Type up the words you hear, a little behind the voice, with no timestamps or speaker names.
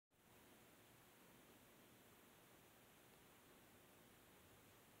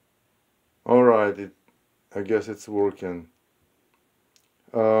Alright, I guess it's working.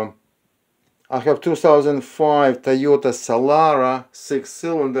 I have 2005 Toyota Solara 6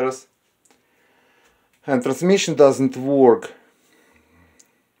 cylinders, and transmission doesn't work.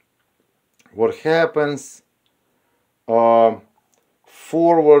 What happens? Forward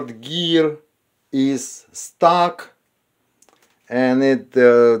gear is stuck, and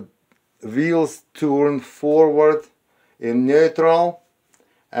wheels turn forward in neutral,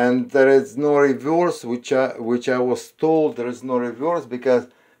 and there is no reverse, which I was told there is no reverse because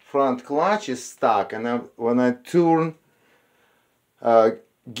front clutch is stuck, and when I turn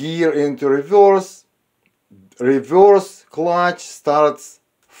gear into reverse clutch starts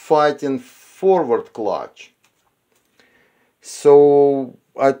fighting forward clutch. So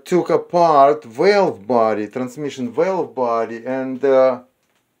I took apart valve body, transmission valve body, and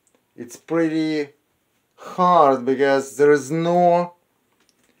it's pretty hard because there is no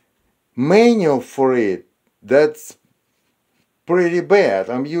manual for it. That's pretty bad.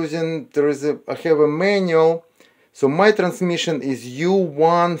 I have a manual. So my transmission is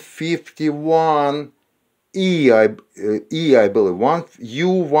U151E, I believe,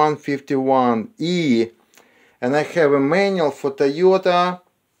 U151E, and I have a manual for Toyota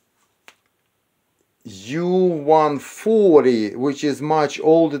U140, which is much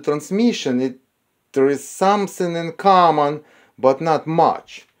older transmission. There is something in common, but not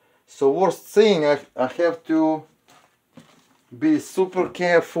much. So worst thing, I have to be super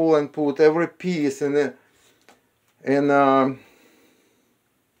careful and put every piece in the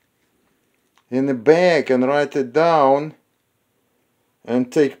bag and write it down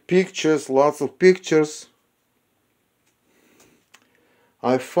and take pictures, lots of pictures.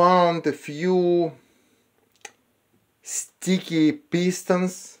 I found a few sticky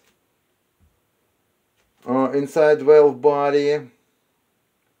pistons inside valve body.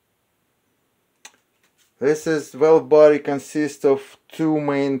 This valve body consists of two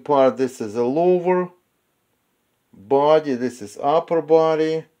main parts. This is a lower body, this is upper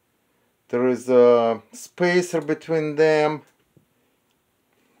body. There is a spacer between them.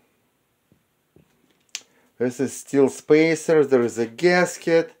 This is steel spacers. There is a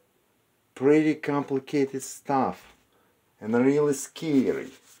gasket. Pretty complicated stuff and really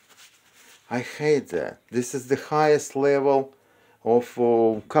scary. I hate that. This is the highest level of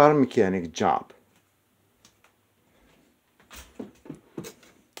car mechanic job.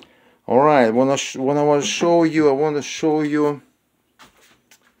 Alright, I want to show you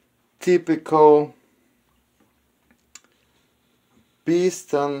typical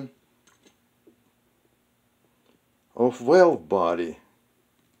piston of valve body.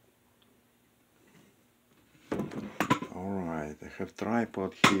 Alright, I have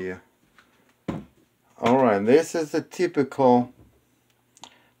tripod here. Alright, this is the typical,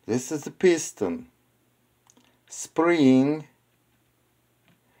 this is the piston, spring.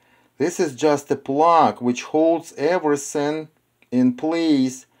 This is just a plug which holds everything in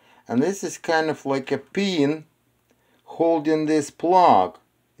place, and this is kind of like a pin holding this plug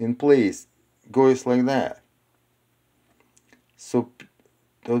in place. Goes like that. So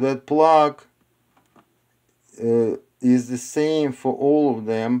that plug is the same for all of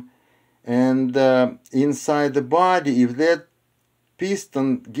them, and inside the body, if that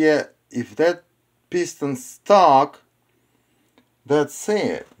piston stuck, that's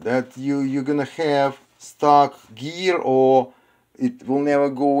it. That you're gonna have stuck gear, or it will never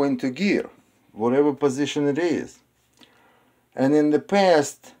go into gear, whatever position it is. And in the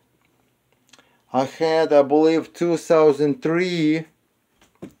past, I had, I believe, 2003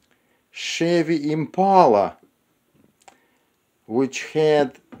 Chevy Impala, which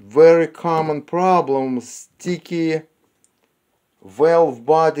had very common problem, sticky valve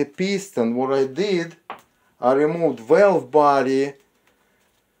body piston. What I did, I removed valve body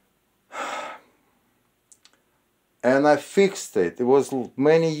and I fixed it. It was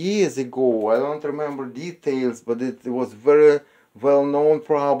many years ago. I don't remember details, but it was very well-known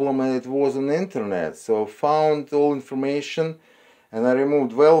problem, and it was on the internet. So I found all information, and I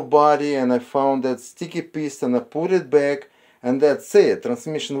removed valve body, and I found that sticky piston. I put it back, and that's it.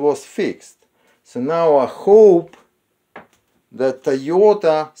 Transmission was fixed. So now I hope that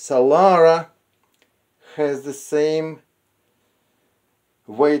Toyota Solara has the same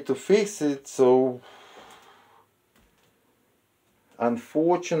way to fix it. So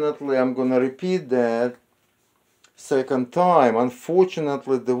unfortunately, I'm gonna repeat that second time.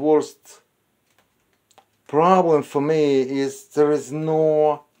 Unfortunately, the worst problem for me is there is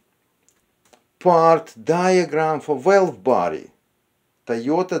no part diagram for valve body.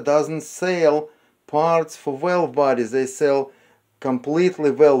 Toyota doesn't sell parts for valve bodies. They sell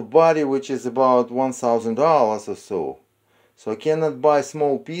completely well body, which is about $1,000 or so. So I cannot buy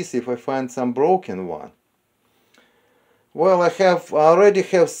small piece if I find some broken one. Well, I already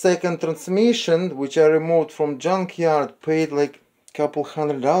have second transmission, which I removed from junkyard, paid like couple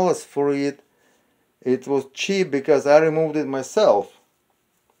 $100 for it. It was cheap because I removed it myself.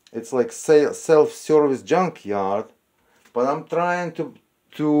 It's like self-service junkyard, but I'm trying to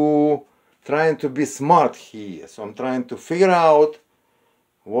be smart here. So I'm trying to figure out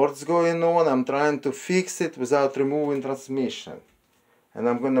what's going on. I'm trying to fix it without removing transmission, and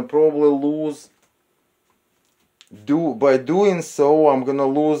I'm gonna probably lose. By doing so, I'm gonna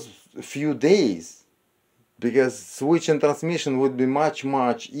lose a few days, because switching transmission would be much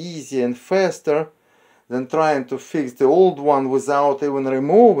easier and faster than trying to fix the old one without even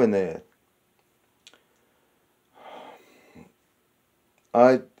removing it.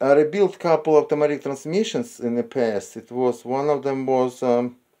 I rebuilt a couple of automatic transmissions in the past. One of them was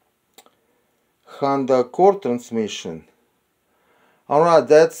Honda Accord transmission. Alright,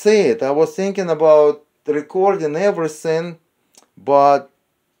 that's it. I was thinking about recording everything, but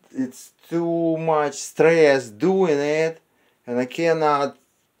it's too much stress doing it, and I cannot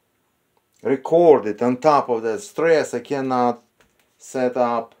record it. On top of that stress, I cannot set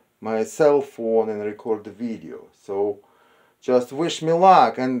up my cell phone and record the video. So just wish me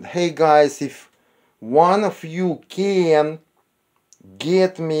luck. And hey guys, if one of you can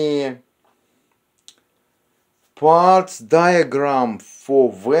get me parts diagram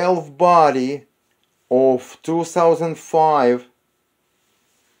for valve body of 2005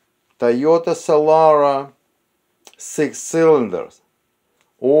 Toyota Solara 6 cylinders,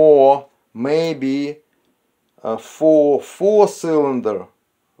 or maybe a 4-cylinder,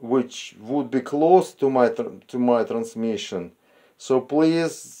 which would be close to my transmission, so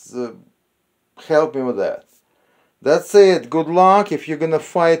please help me with that. That's it. Good luck. If you're gonna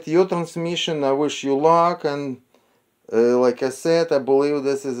fight your transmission, I wish you luck. And like I said, I believe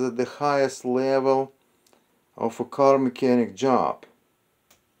this is at the highest level of a car mechanic job.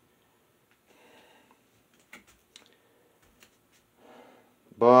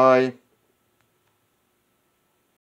 Bye.